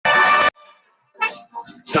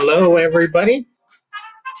Hello, everybody.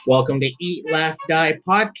 Welcome to Eat, Laugh, Die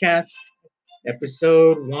podcast,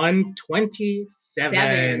 episode 7.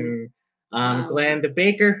 127. I'm Wow. Glenn the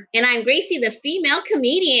Baker. And I'm Gracie, the female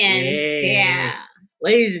comedian. Yay. Yeah.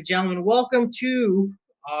 Ladies and gentlemen, welcome to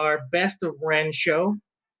our Best of Ren show.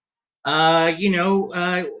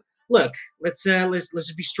 Look, let's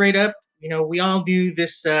just be straight up. We all knew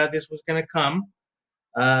this was gonna come.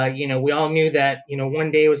 We all knew that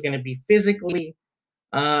one day it was gonna be physically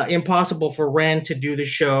impossible for Ren to do the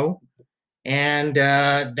show, and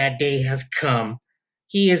that day has come.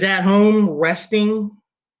 He is at home resting.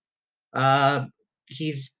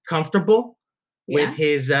 He's comfortable with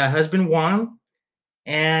his husband Juan,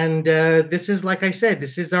 and this is, like I said,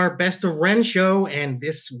 this is our Best of Ren show, and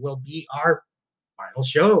this will be our final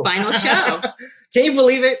show. Final show. Can you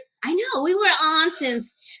believe it? I know. We were on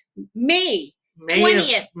since May May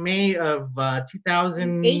 20th. May of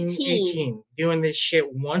 2018, doing this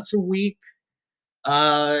shit once a week.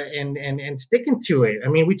 And sticking to it. I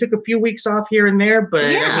mean, we took a few weeks off here and there, but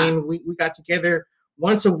I mean, we got together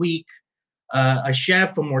once a week, a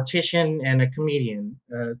chef, a mortician, and a comedian.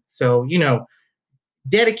 So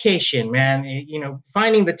dedication, man.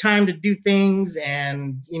 Finding the time to do things,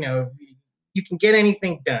 and you can get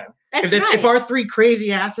anything done. That's if, right. If our three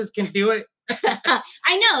crazy asses can do it, I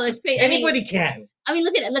know, it's crazy. Anybody can. I mean,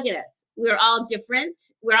 look at us. We're all different.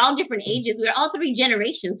 We're all different ages. We're all three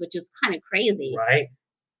generations, which is kind of crazy. Right.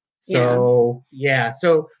 So,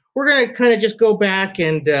 So we're going to kind of just go back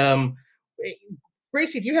and,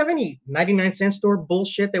 Gracie, do you have any 99-cent store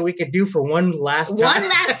bullshit that we could do for one last time? One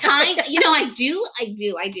last time? I do.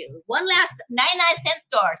 One last 99-cent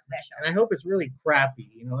store special. And I hope it's really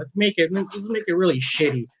crappy. Let's make it really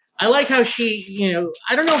shitty. I like how she,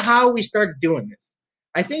 I don't know how we started doing this.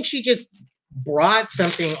 I think she just brought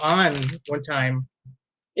something on one time.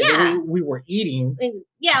 Yeah. We were eating.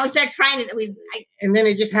 Yeah, we started trying it. And then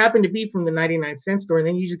it just happened to be from the 99-cent store. And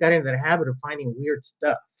then you just got into the habit of finding weird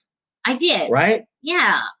stuff. I did. Right?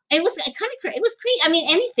 Yeah. It was kind of crazy. It was crazy. I mean,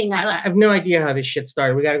 anything. I have no idea how this shit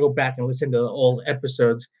started. We got to go back and listen to the old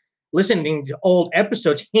episodes. Listening to old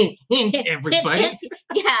episodes. Hint, everybody.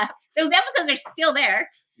 Yeah. Those episodes are still there.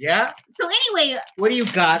 Yeah. So anyway. What do you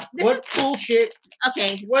got? What bullshit?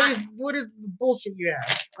 Okay. What is the bullshit you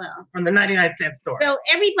have? Well, from the 99-cent store. So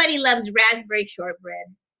everybody loves raspberry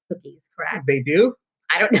shortbread cookies, correct? They do?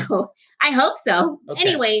 I don't know. I hope so. Okay.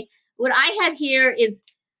 Anyway, what I have here is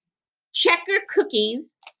Checker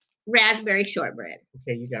cookies, raspberry shortbread.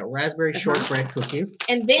 Okay, you got raspberry shortbread cookies.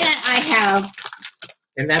 And then I have...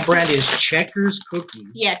 And that brand is Checkers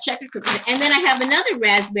Cookies. Yeah, Checker Cookies. And then I have another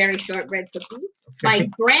raspberry shortbread cookie by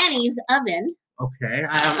Granny's Oven. Okay,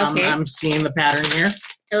 I'm seeing the pattern here.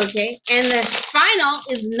 Okay, and the final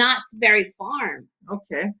is Knott's Berry Farm.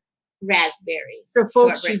 Okay. Raspberry. So,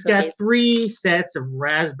 folks, she's cookies. got 3 sets of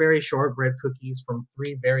raspberry shortbread cookies from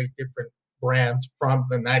 3 very different brands from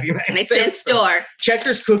the 99-cent store.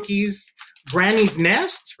 Checkers Cookies, Granny's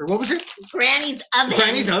Nest, or what was it? Granny's Oven.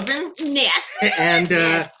 Granny's Oven? Nest.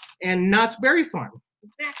 And Knott's Berry Farm.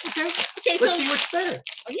 Exactly. Okay, let's see what's better.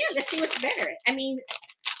 Oh, yeah, let's see what's better. I mean,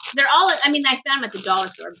 they're all, I found them at the dollar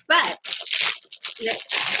store, but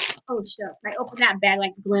oh, shucks. I opened that bag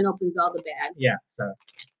like Glenn opens all the bags. Yeah, so.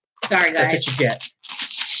 Sorry, guys. That's what you get.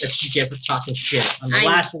 That's what you get for talking shit. On the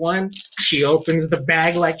last one, she opens the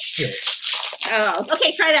bag like shit. Oh,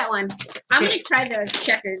 okay, try that one. I'm going to try the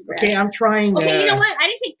Checkers bread. Okay, I'm trying. Okay, you know what? I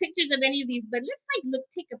didn't take pictures of any of these, but let's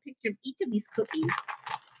take a picture of each of these cookies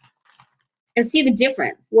and see the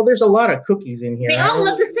difference. Well, there's a lot of cookies in here. They all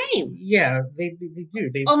look the same. Yeah, they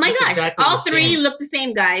do. Oh my gosh, exactly all 3 look the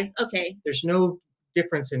same, guys. Okay. There's no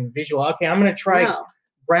difference in visual. Okay, I'm going to try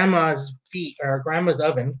Grandma's feet or Grandma's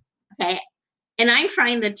oven. Okay, and I'm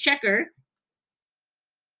trying the Checker.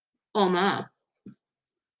 Oh my.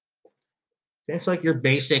 It's like your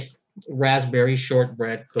basic raspberry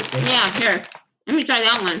shortbread cookie. Yeah, here. Let me try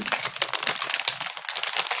that one.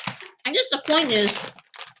 I guess the point is,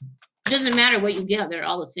 it doesn't matter what you get, they're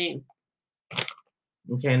all the same.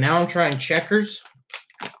 Okay, now I'm trying Checkers.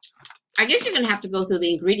 I guess you're going to have to go through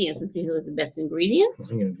the ingredients and see who has the best ingredients.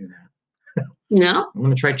 I'm going to do that. No? I'm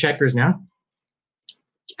going to try Checkers now.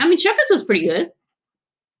 I mean, Checkers was pretty good.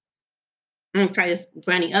 I'm going to try this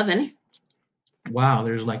Granny Oven. Wow,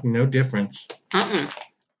 there's like no difference. Not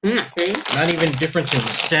even difference in the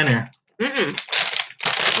center. Okay.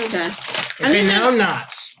 Okay, now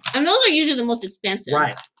Knott's. And those are usually the most expensive.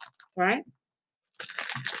 Right. Right?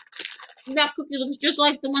 That cookie looks just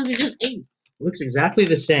like the ones we just ate. Looks exactly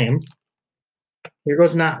the same. Here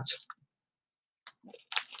goes Knott's.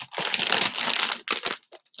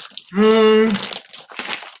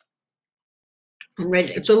 I'm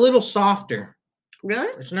ready. It's a little softer.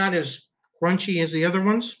 Really? It's not as crunchy as the other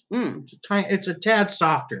ones. It's a tad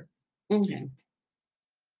softer. Okay.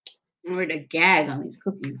 I'm ready to gag on these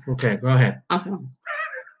cookies. Okay, go ahead. Okay.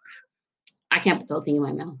 I can't put the whole thing in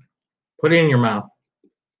my mouth. Put it in your mouth.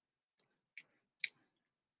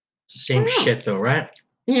 It's the same shit, though, right?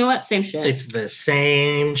 You know what? Same shit. It's the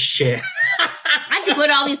same shit. I could put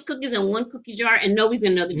all these cookies in one cookie jar and nobody's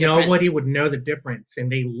gonna know the difference. Nobody would know the difference,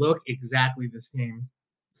 and they look exactly the same.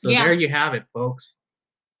 So there you have it, folks.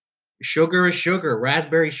 Sugar is sugar.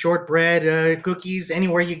 Raspberry shortbread cookies,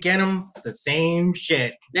 anywhere you get them, it's the same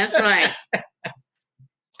shit. That's right.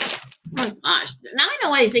 Oh gosh! Now I know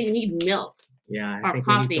why they say you need milk. Yeah, I think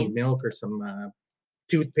we need some milk or some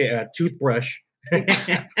toothbrush.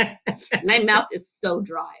 My mouth is so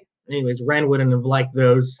dry. Anyways, Ren wouldn't have liked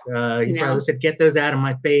those. He probably said, "Get those out of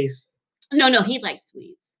my face." No, he likes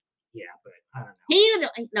sweets. Yeah, but I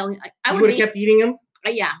don't know. I would have kept eating them.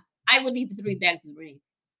 Yeah, I would eat the 3 bags of green.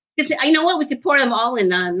 Because you know what, we could pour them all in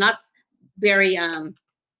Knott's Berry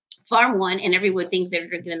Farm one, and everyone would think they're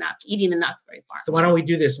eating the Knott's Berry Farm. So why don't we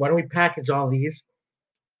do this? Why don't we package all these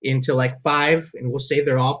into like 5, and we'll say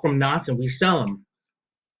they're all from Knott's, and we sell them.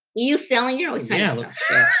 You selling? You're always trying to sell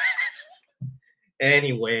shit.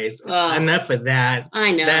 Anyways, enough of that.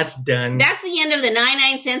 I know. That's done. That's the end of the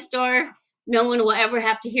 99-cent store. No one will ever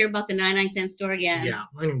have to hear about the 99-cent store again. Yeah.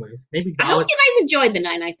 Anyways, maybe. I hope you guys enjoyed the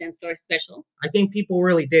 99-cent store specials. I think people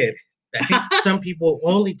really did. I think some people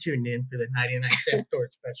only tuned in for the 99-cent store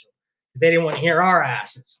special because they didn't want to hear our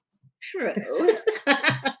asses. True.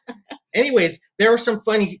 Anyways, there was some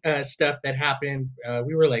funny stuff that happened.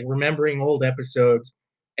 We were like remembering old episodes,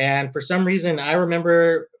 and for some reason, I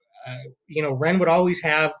remember, Ren would always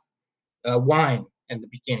have wine in the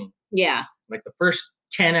beginning. Yeah. Like the first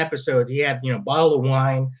 10 episodes, he had a bottle of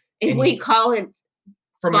wine. And we call it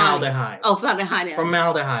formaldehyde. Oh, formaldehyde.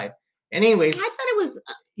 Formaldehyde. Anyways, I thought it was.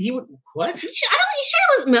 He would what? You sure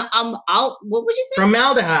it was what would you think?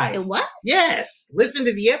 Formaldehyde. It was? Yes. Listen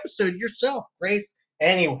to the episode yourself, Grace.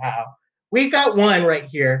 Anyhow, we got one right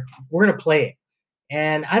here. We're gonna play it,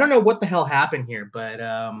 and I don't know what the hell happened here, but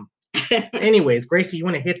anyways, Gracie, you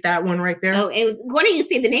want to hit that one right there? Oh, and why don't you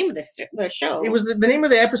say the name of the show? It was the name of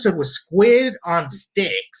the episode was Squid on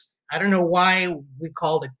Sticks. I don't know why we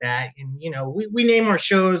called it that, and we name our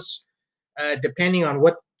shows depending on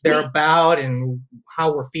what they're about and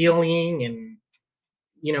how we're feeling, and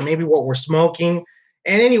maybe what we're smoking.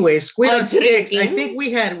 And anyway, Squid on Sticks. I think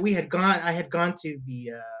I had gone to the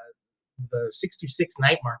 626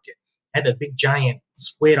 night market. Had a big giant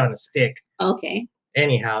squid on a stick. Okay.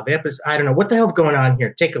 Anyhow, the episode, I don't know what the hell's going on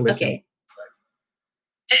here. Take a listen. Okay.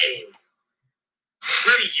 Hey,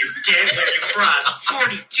 what do you get when you cross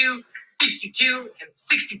 42, 52, and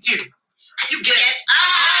 62? You get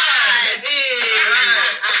us! Hey,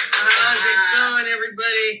 how's it going,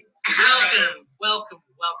 everybody? Welcome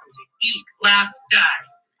to Eat, Laugh, Die.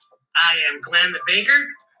 I am Glenn the Baker.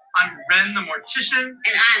 I'm Ren the Mortician.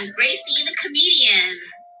 And I'm Gracie the Comedian.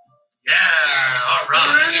 Yeah, all right.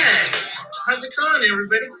 How's it going,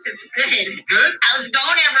 everybody? It's good. Good? How's it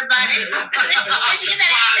going, everybody? Did you get that accent?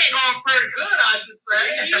 It's going pretty good, I should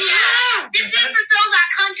say. Yeah. This episode's our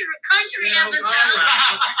country episode.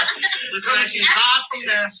 Listen, I can talk from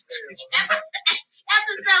Nashville.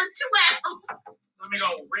 Episode 12. Let me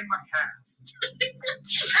go ring my calves.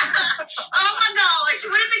 Oh my gosh.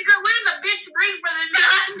 What did the bitch bring for the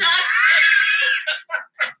nuts?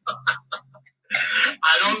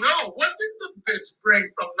 I don't know. What did the bitch bring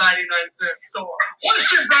from 99-cent store? What did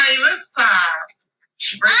she bring this time?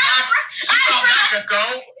 She brought back a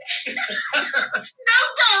goat. No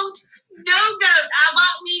goat. I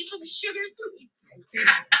bought me some sugar sweets.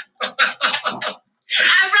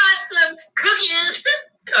 I brought some cookies.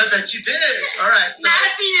 I bet you did. All right. So. Not a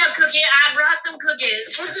female cookie. I brought some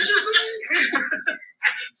cookies. What did you say?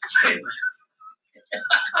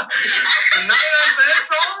 The 99-cent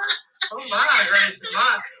store? Oh my, Grace,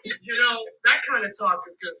 my. That kind of talk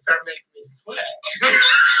is going to start making me sweat.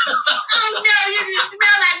 Oh no, you just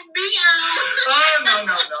smell like BO. Oh,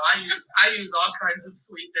 no. I use all kinds of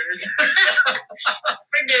sweeteners.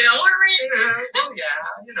 For deodorant? Well, yeah,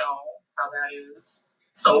 you know how that is.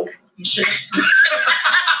 Soap and shit.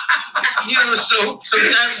 Soap.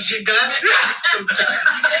 Sometimes you got it.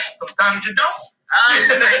 Sometimes you don't.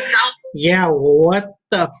 Yeah, what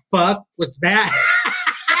the fuck was that?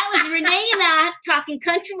 That was Renee and I talking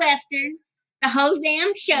country western the whole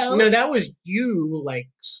damn show. No, that was you, like,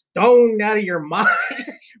 stoned out of your mind.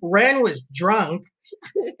 Ren was drunk,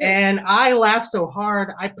 and I laughed so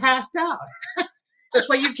hard I passed out. That's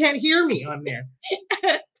why you can't hear me on there.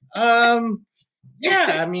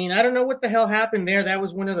 Yeah, I mean, I don't know what the hell happened there. That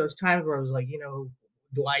was one of those times where I was like,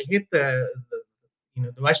 do I hit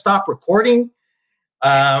do I stop recording?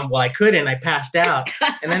 Well, I couldn't. I passed out,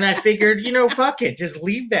 and then I figured, fuck it, just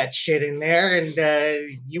leave that shit in there. And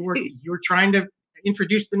you were trying to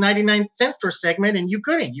introduce the 99-cent store segment, and you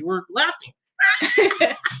couldn't. You were laughing.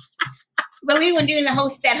 But we were doing that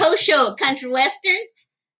host show, Country Western.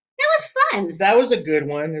 That was fun. That was a good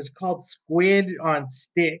one. It's called Squid on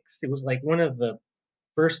Sticks. It was like one of the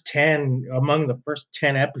among the first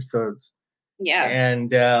 10 episodes. Yeah.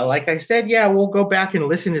 And like I said, yeah, we'll go back and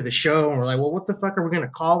listen to the show, and we're like, well, what the fuck are we gonna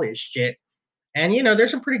call this shit? And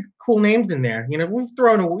there's some pretty cool names in there. We've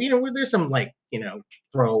thrown away, there's some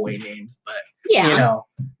throwaway names, but yeah,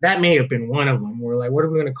 that may have been one of them. We're like, what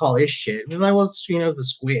are we gonna call this shit? And we're like, well, it's the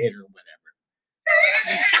squid or whatever.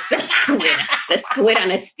 the squid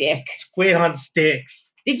on a stick. Squid on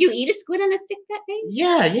sticks. Did you eat a squid on a stick that day?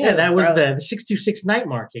 Yeah, that was the 626 night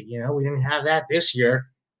market. We didn't have that this year.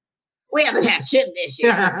 We haven't had shit this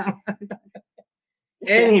year.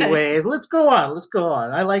 Anyways, let's go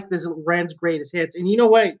on. I like this Ren's greatest hits, and you know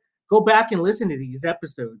what? Go back and listen to these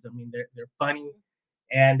episodes. I mean, they're funny,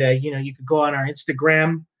 and you could go on our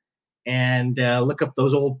Instagram and look up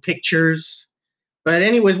those old pictures. But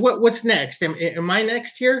anyways, what's next? Am I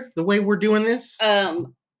next here? The way we're doing this?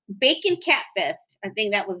 Bacon Cat Fest. I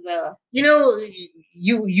think that was the.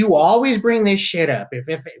 You always bring this shit up.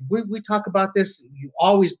 If we talk about this, you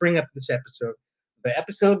always bring up this episode. The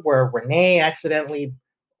episode where Renee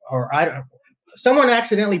someone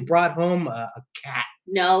accidentally brought home a cat.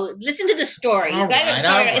 No, listen to the story.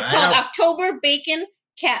 It's called October Bacon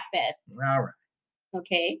Cat Fest. All right.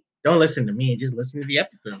 Okay. Don't listen to me. Just listen to the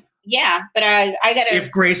episode. Yeah, but I gotta.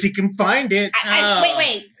 If Gracie can find it. Wait.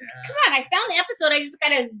 Yeah. Come on, I found the episode. I just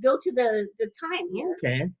gotta go to the time here.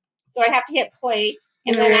 Okay. So I have to hit play.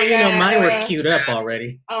 And then mine were queued up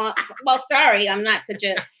already. Well, sorry, I'm not such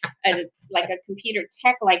a computer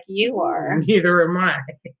tech like you are. Neither am I.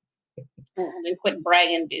 Then quit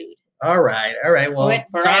bragging, dude. All right. Well,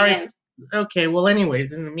 sorry. Okay. Well,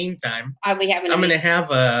 anyways, in the meantime, I'm gonna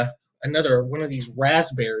have another one of these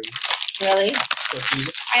raspberry. Really?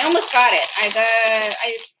 Cookies. I almost got it. I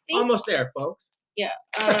think. Almost there, folks. Yeah.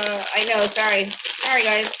 I know. Sorry,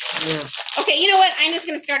 guys. Yeah. Okay. You know what? I'm just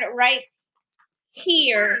gonna start it right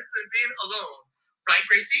here. Worse than being alone, right,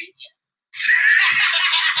 Gracie? Yeah.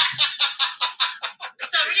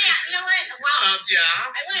 So Renee, you know what? Well,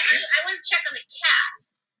 yeah. I want to check on the cat.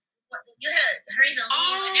 You had to hurry to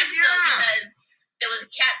leave an episode because there was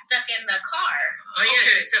a cat stuck in the car. Oh yeah,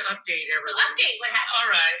 just to update everyone. So update what happened.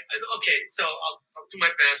 All right. Okay. So I'll do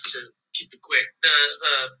my best to keep it quick. The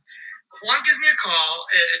Juan gives me a call.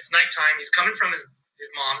 It's nighttime. He's coming from his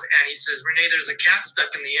mom's, and he says, Renee, there's a cat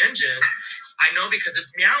stuck in the engine. I know because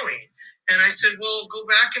it's meowing. And I said, well, go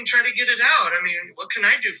back and try to get it out. I mean, what can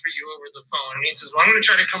I do for you over the phone? And he says, well, I'm going to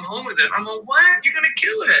try to come home with it. I'm like, what? You're going to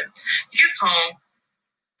kill it. He gets home.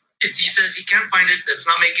 He says he can't find it. It's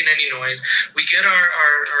not making any noise. We get our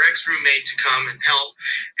ex-roommate to come and help.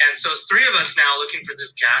 And so it's three of us now looking for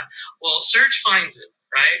this cat. Well, Serge finds it,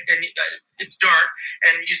 right? And it's dark.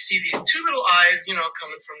 And you see these two little eyes,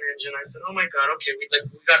 coming from the engine. I said, oh, my God, okay, we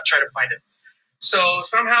got to try to find it. So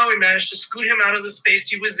somehow we managed to scoot him out of the space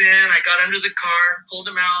he was in. I got under the car, pulled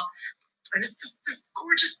him out. And it's this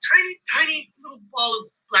gorgeous, tiny little ball of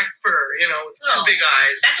black fur, with two big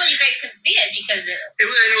eyes. That's why you guys couldn't see it because it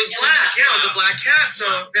was black. Yeah, it was a black cat. So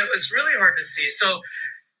that was really hard to see. So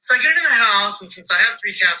I get into the house, and since I have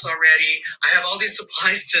 3 cats already, I have all these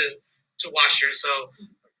supplies to wash her. So,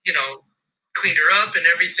 cleaned her up and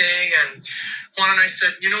everything. And Juan and I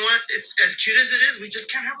said, you know what? It's as cute as it is. We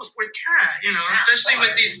just can't have a 4th cat, especially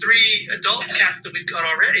with these 3 adult cats that we've got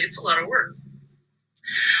already. It's a lot of work.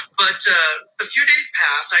 But a few days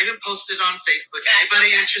passed. I even posted on Facebook.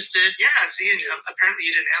 Anybody interested? Yeah, see, and apparently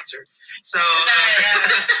you didn't answer. So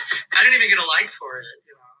I didn't even get a like for it.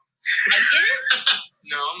 I didn't?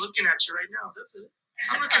 No, I'm looking at you right now. That's it.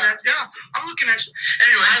 I'm looking at you.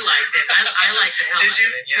 Anyway, I liked it. I liked the hell out of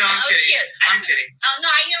it. Yeah. No, I'm kidding. Cute. I'm kidding. Oh no,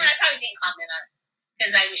 I probably didn't comment on it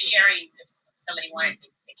because I was sharing if somebody wanted the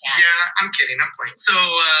cat. Yeah, I'm kidding. I'm playing. So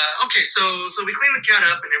okay, so we cleaned the cat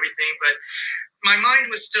up and everything, but my mind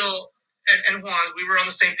was still, and Juan, we were on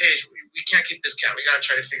the same page. We can't keep this cat. We got to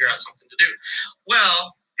try to figure out something to do.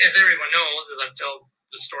 Well, as everyone knows, as I've told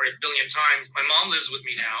this story a billion times. My mom lives with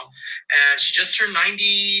me now, and she just turned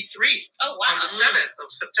 93 Oh, wow. on the 7th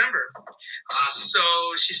of September. So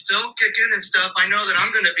she's still kicking and stuff. I know that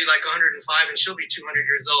I'm going to be like 105 and she'll be 200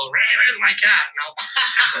 years old. Ray, where's my cat? And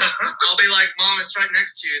I'll be like, Mom, it's right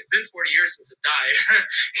next to you. It's been 40 years since it died.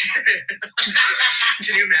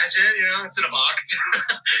 Can you imagine? You know, it's in a box.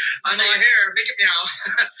 I'm like, here, make it meow.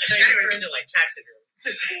 Anyway, into like taxidermy.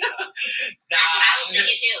 I was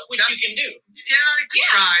thinking too. Which you can do. Yeah, I could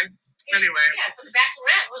try. Anyway. Yeah, for the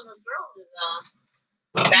Bachelorette, one of those girls is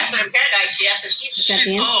Bachelor in Paradise. She asked her she's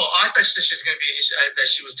I thought she was going to be that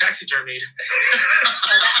she was taxidermied. Is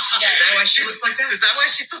that why she looks like that? Is that why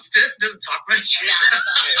she's so stiff? Doesn't talk much?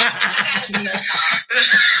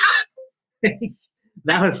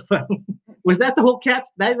 That was funny. Was that the whole cat?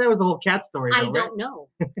 That was the whole cat story. I Though, don't know.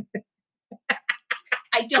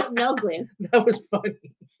 I don't know, Glenn. That was funny.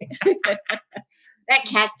 That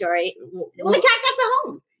cat story. Well, the cat gets a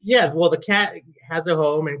home. Yeah, well, the cat has a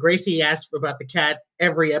home, and Gracie asks about the cat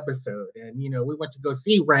every episode. And, you know, we went to go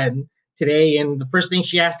see Ren today, and the first thing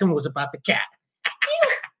she asked him was about the cat.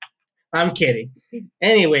 I'm kidding.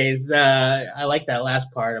 Anyways, I like that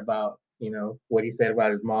last part about, you know, what he said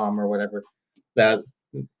about his mom or whatever.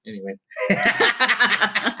 Anyways.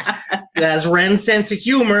 That's Ren's sense of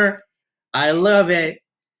humor. I love it.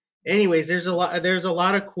 Anyways, there's a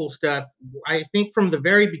lot of cool stuff. I think from the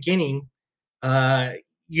very beginning,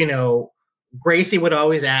 you know, Gracie would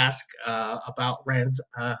always ask about Ren's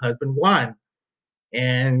husband, Juan.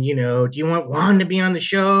 And, you know, do you want Juan to be on the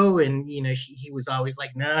show? And, you know, he was always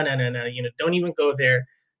like, no, you know, don't even go there.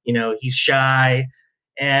 You know, he's shy.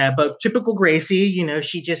 But typical Gracie, you know,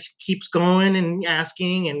 she just keeps going and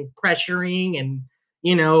asking and pressuring and,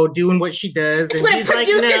 you know, doing what she does. That's and what a he's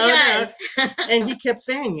producer like, no. does. And he kept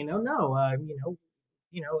saying, you know, I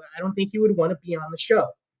don't think you would want to be on the show.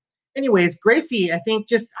 Anyways, Gracie, I think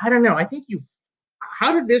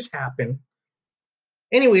how did this happen?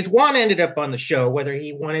 Anyways, Juan ended up on the show, whether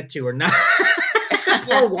he wanted to or not.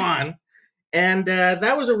 Poor Juan. And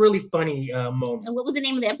that was a really funny moment. And what was the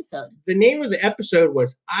name of the episode? The name of the episode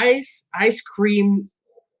was Ice Cream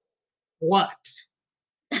What?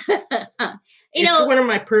 It's one of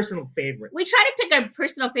my personal favorites. We try to pick our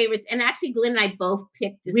personal favorites, and actually, Glenn and I both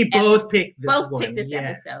picked this. Both picked this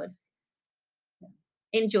episode.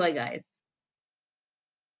 Enjoy, guys.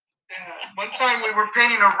 One time we were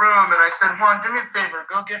painting a room, and I said, Juan, do me a favor,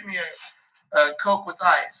 go get me a Coke with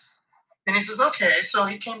ice. And he says, okay. So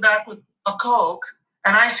he came back with a Coke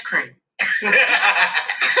and ice cream.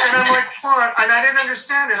 And I'm like, Juan, and I didn't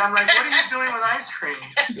understand it. I'm like, what are you doing with ice cream?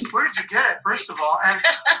 Where did you get it, first of all? And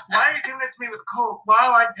why are you giving it to me with Coke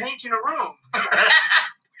while I'm painting a room?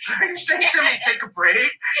 He said to me, take a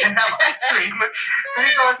break and have ice cream. And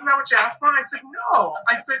he said, isn't that what you asked for? And I said, no.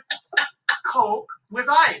 I said, Coke with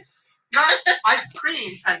ice. Not ice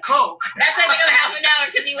cream and Coke. That's why we know half an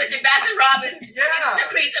hour, because he went to Baskin Robbins to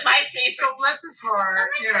bring some ice cream. So bless his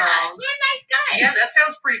heart, you know. Gosh, what a nice guy. Yeah, that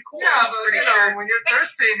sounds pretty cool. Yeah, but you know, when you're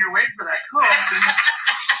thirsty and you're waiting for that Coke,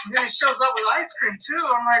 and then he shows up with ice cream too.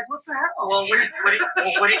 I'm like, what the hell? Well,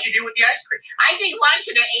 what did you do with the ice cream? I think Juan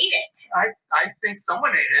should have ate it. I think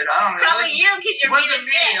someone ate it. I don't know. Probably you, because you're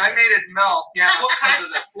wasn't me. I made it melt. Yeah.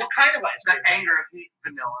 What kind of ice cream? That anger of heat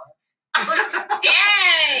vanilla.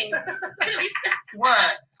 Dang!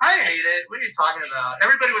 What? I ate it. What are you talking about?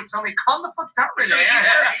 Everybody was telling me, calm the fuck down, Renee. So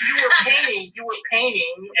you were painting.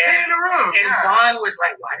 Painting a room. And Juan was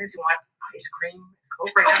like, why does he want ice cream?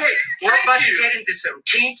 Okay, we're about to get into some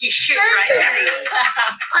kinky shit right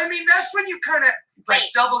now. I mean, that's when you kind of like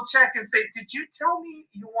double check and say, did you tell me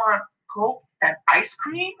you want Coke and ice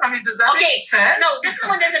cream? I mean, does that make sense? No, this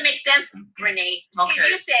one doesn't make sense, Renee. Because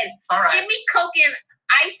you said, all right, give me Coke and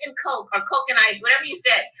ice and Coke, or Coke and ice, whatever you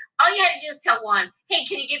said. All you had to do is tell Juan, hey,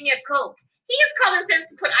 can you give me a Coke? He has common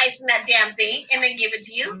sense to put ice in that damn thing and then give it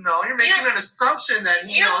to you. No, you're making an assumption that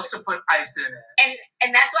he knows to put ice in it.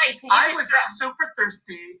 And that's why I was super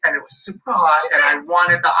thirsty and it was super hot and I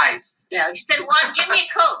wanted the ice. Yeah, you said, Juan, give me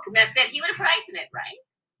a Coke. And that's it. He would have put ice in it, right?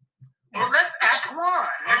 Well, let's ask Juan.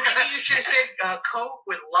 Well, maybe you should have said Coke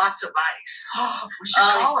with lots of ice. We should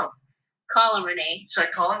call him. Call him, Renee. Should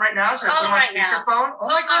I call him right now? Should I put him on speakerphone? Oh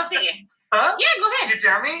my God. Huh? Yeah, go ahead. You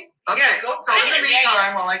dare me? Okay. Yeah, go so in the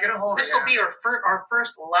meantime, while I get a hold of this will be our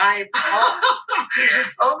first live call.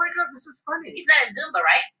 Oh my God, this is funny. He's not a Zumba,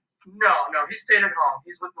 right? No, he stayed at home.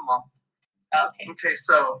 He's with the mom. Okay. Okay,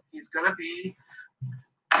 so he's gonna be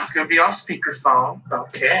on speakerphone.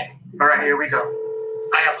 Okay. All right, here we go.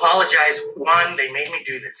 I apologize, Juan. They made me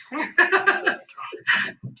do this.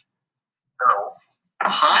 Hello.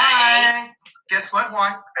 Hi. Guess what,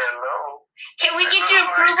 Juan? Hello. Can we get your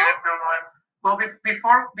approval? Well,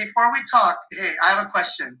 before we talk, hey, I have a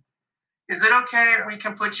question. Is it okay if we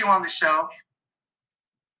can put you on the show?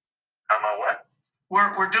 I'm on what?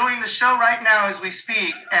 We're doing the show right now as we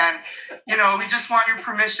speak, and we just want your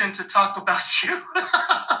permission to talk about you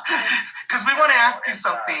because we want to ask you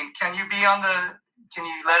something. Can you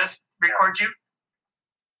let us record you?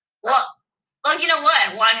 Well, you know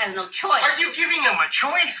what? Juan has no choice. Are you giving him a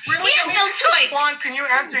choice? Really? He has no choice. Juan, can you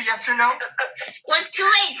answer yes or no? Well, it's too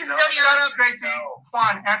late because it's already Shut on. up, Gracie. No.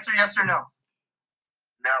 Juan, answer yes or no.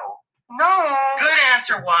 No. No. Good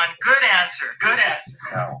answer, Juan. Good answer. Good answer.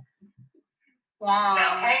 No. Juan.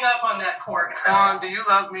 Now hang up on that cord. Juan, do you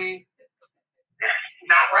love me?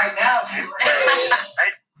 Not right now.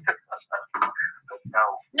 No.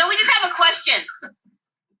 No, we just have a question.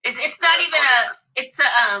 It's not even a. It's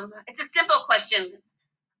a simple question.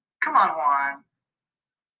 Come on, Juan.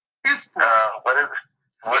 Here's What is the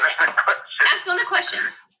question? Ask him the question.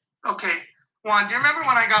 okay. Juan, do you remember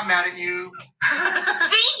when I got mad at you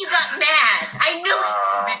See, you got mad. I knew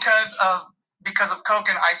it. because of Coke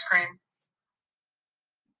and ice cream?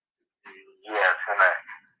 Yes, and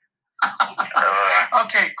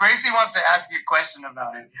Okay, Gracie wants to ask you a question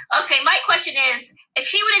about it. Okay, my question is, if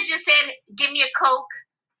she would have just said, "Give me a Coke,"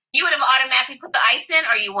 you would have automatically put the ice in,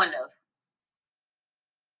 or you wouldn't have?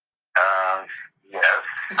 yes.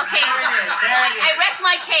 Okay, I rest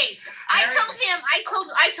my case. I told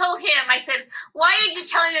him, I said, why are you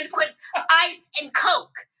telling him to put ice and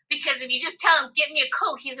Coke? Because if you just tell him, get me a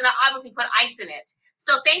Coke, he's going to obviously put ice in it.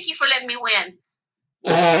 So thank you for letting me win.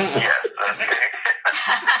 Yes, okay.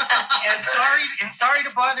 and sorry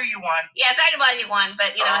to bother you, Juan. Yeah, sorry to bother you, Juan,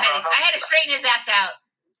 but I had to straighten his ass out.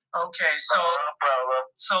 Okay, No problem.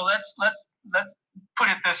 so let's put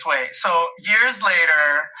it this way. So years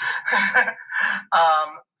later,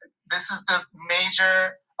 this is the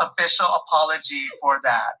major official apology for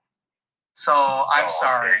that. So I'm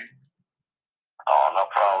sorry. Okay. Oh, no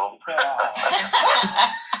problem.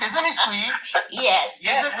 Isn't he sweet? Yes.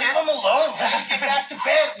 Yes, leave him alone. Get back to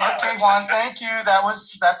bed. Okay, Juan, thank you.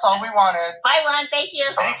 That's all we wanted. Bye, Juan. Thank you.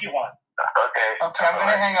 Thank you, Juan. Okay. Okay, I'm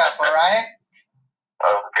gonna hang up. All right.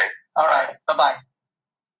 Okay. All right. Bye-bye.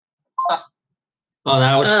 Oh,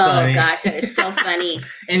 that was funny. Oh gosh, that is so funny.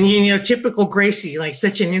 And typical Gracie, like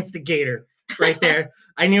such an instigator, right there.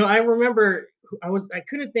 I remember. I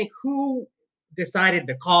couldn't think who decided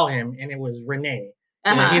to call him, and it was Renee.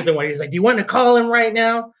 He's the one. He's like, "Do you want to call him right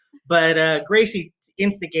now?" But Gracie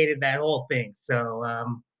instigated that whole thing. So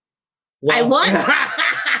I won.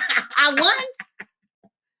 I won.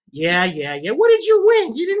 Yeah. What did you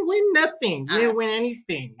win? You didn't win nothing. You didn't win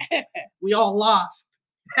anything. We all lost.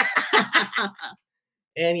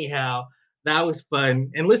 Anyhow, that was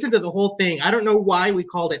fun. And listen to the whole thing. I don't know why we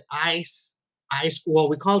called it ice. Well,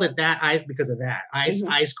 we called it that ice because of that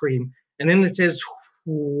ice cream. And then it says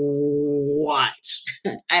what?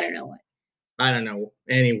 I don't know what. I don't know.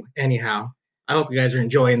 Anyhow, I hope you guys are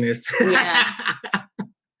enjoying this. Yeah.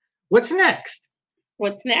 What's next?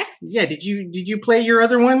 What's next? Yeah, did you play your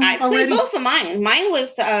other one I already? played both of mine. Mine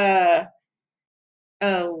was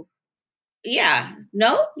yeah.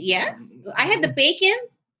 No, yes. I had the bacon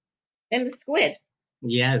and the squid.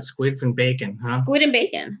 Yeah, squids and bacon, huh? Squid and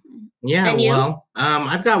bacon. Yeah, And you? well,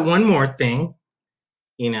 I've got one more thing,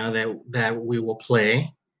 that we will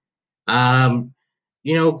play.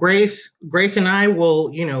 Grace and I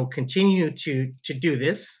will, continue to do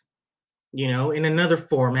this, in another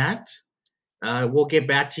format. We'll get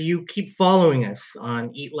back to you. Keep following us on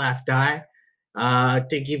Eat, Laugh, Die,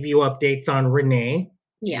 to give you updates on Renee.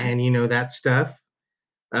 Yeah. And that stuff.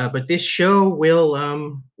 But this show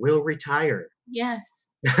will retire. Yes.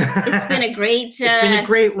 It's been a great It's been a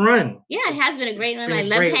great run. Yeah, it has been a great run. been a I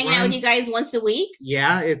love great hanging out run. with you guys once a week.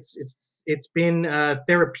 Yeah, it's been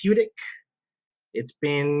therapeutic. It's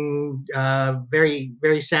been very,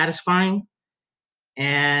 very satisfying.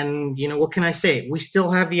 And what can I say? We still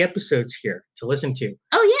have the episodes here to listen to.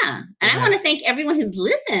 Oh yeah. And Yeah. I want to thank everyone who's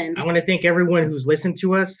listened. I want to thank everyone who's listened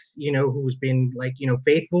to us, who's been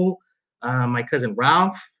faithful. My cousin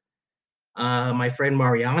Ralph, my friend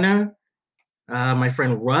Mariana, my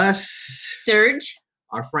friend Russ, Serge.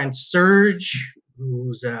 our friend Serge,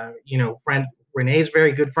 who's friend Renee's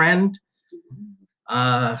very good friend.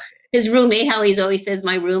 His roommate, how he's always says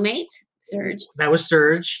my roommate, Serge. That was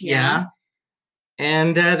Serge, yeah.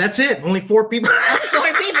 And that's it. Only 4 people.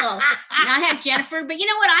 4 people. Now I have Jennifer, but you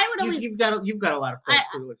know what? I would always You've got a lot of folks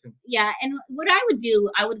who listen. Yeah, and what I would do,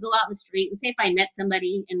 I would go out in the street and say if I met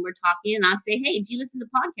somebody and we're talking, and I'll say, "Hey, do you listen to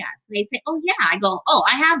podcasts?" And they say, "Oh yeah." I go, "Oh,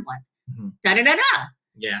 I have one." Mm-hmm. Da da da da.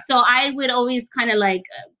 Yeah. So I would always kind of like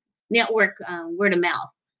network word of mouth.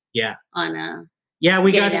 Yeah. On Yeah,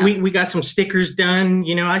 we Get got it we got some stickers done.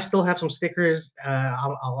 You know, I still have some stickers.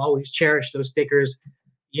 I'll always cherish those stickers.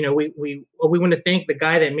 You know, we want to thank the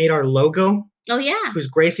guy that made our logo, Oh yeah. who's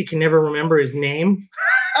Gracie can never remember his name.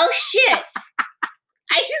 Oh shit.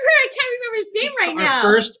 I swear I can't remember his name right Our now.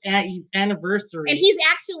 first anniversary. And he's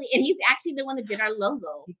actually the one that did our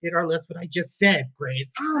logo. He did our list. What I just said,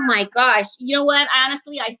 Grace. Oh my gosh. You know what?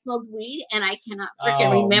 Honestly, I smoked weed and I cannot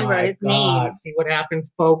freaking remember his name. See what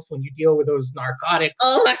happens, folks, when you deal with those narcotics.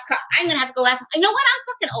 Oh my god. I'm gonna have to go ask him. You know what?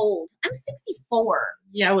 I'm fucking old. I'm 64.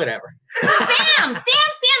 Yeah, whatever. Sam.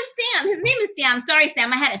 His name is Sam. Sorry,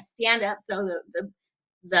 Sam. I had to stand up so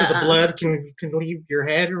the blood can leave your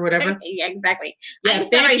head or whatever. Yeah, exactly. Yeah, I'm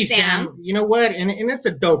thank sorry, you, Sam. You know what? And it's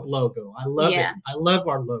a dope logo. I love it. I love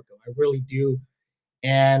our logo. I really do.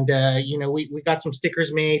 And you know, we got some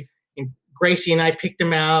stickers made, and Gracie and I picked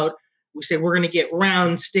them out. We said we're gonna get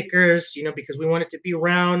round stickers, you know, because we want it to be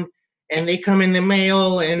round. And they come in the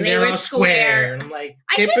mail, and they're all square. And I'm like,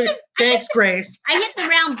 thanks, Grace. I hit the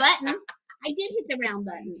round button. I did hit the round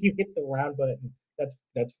button. You hit the round button.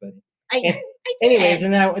 That's funny. I did. Anyways,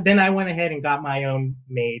 and then I went ahead and got my own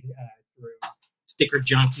made through Sticker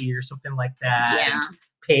Junkie or something like that. Yeah.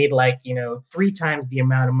 Paid like, you know, 3 times the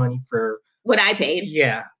amount of money for what I paid.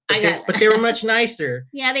 Yeah. But they were much nicer.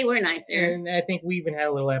 Yeah, they were nicer. And I think we even had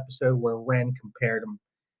a little episode where Ren compared them.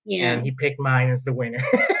 Yeah. And he picked mine as the winner.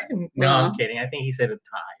 No, I'm kidding. I think he said a tie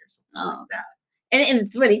or something like that. And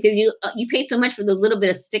it's funny because you paid so much for those little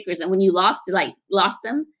bit of stickers, and when you lost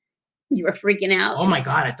them, you were freaking out. Oh my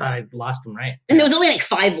god, I thought I'd lost them, right? And there was only like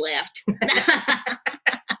 5 left.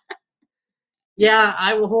 Yeah,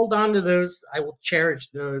 I will hold on to those. I will cherish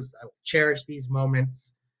those. I will cherish these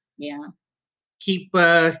moments. Yeah. Keep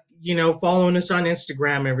you know, following us on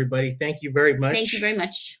Instagram, everybody. Thank you very much. Thank you very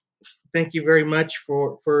much. Thank you very much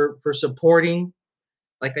for supporting.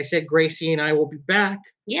 Like I said, Gracie and I will be back.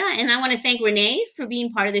 Yeah, and I want to thank Renee for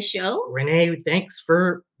being part of the show. Renee, thanks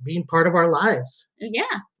for being part of our lives. Yeah.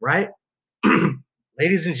 Right?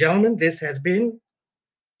 Ladies and gentlemen, this has been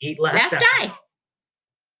Eat, Laugh, Die.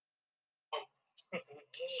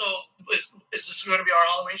 So, is this going to be our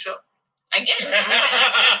Halloween show? I guess.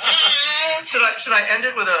 Should I end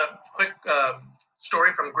it with a quick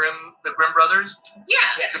story from the Grimm brothers? Yeah.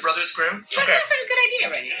 Yes. The Brothers Grimm? Okay. That's a good idea,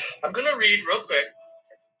 Renee. I'm going to read real quick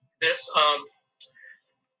this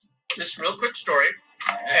real quick story,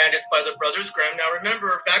 and it's by the Brothers Grimm. Now,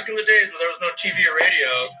 remember, back in the days when there was no TV or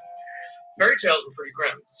radio, fairy tales were pretty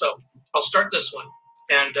grim. So I'll start this one,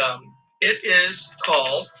 and it is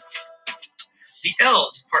called The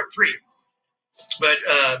Elves, Part 3. But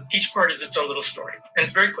each part is its own little story, and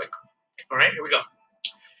it's very quick. All right, here we go.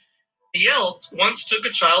 The elves once took a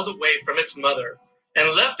child away from its mother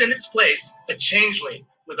and left in its place a changeling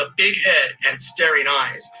with a big head and staring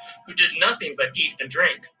eyes, who did nothing but eat and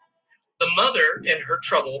drink. The mother, in her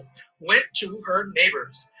trouble, went to her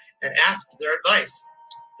neighbors and asked their advice.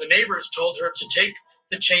 The neighbors told her to take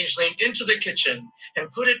the changeling into the kitchen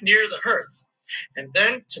and put it near the hearth, and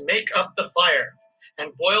then to make up the fire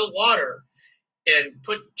and boil water and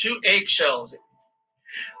put 2 eggshells.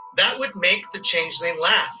 That would make the changeling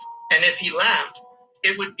laugh, and if he laughed,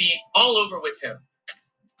 it would be all over with him.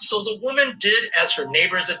 So the woman did as her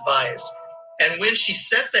neighbors advised, and when she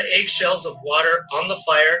set the eggshells of water on the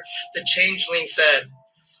fire, the changeling said,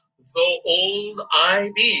 "Though old I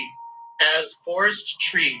be as forest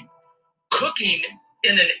tree, cooking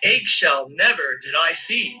in an eggshell never did I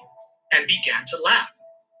see," and began to laugh.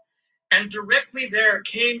 And directly there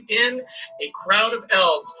came in a crowd of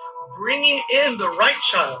elves, bringing in the right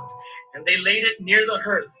child, and they laid it near the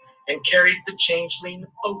hearth and carried the changeling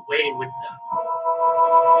away with them.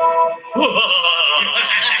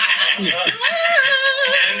 And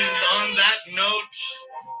on that note,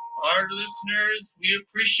 our listeners, we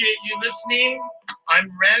appreciate you listening. I'm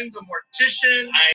Ren, the mortician.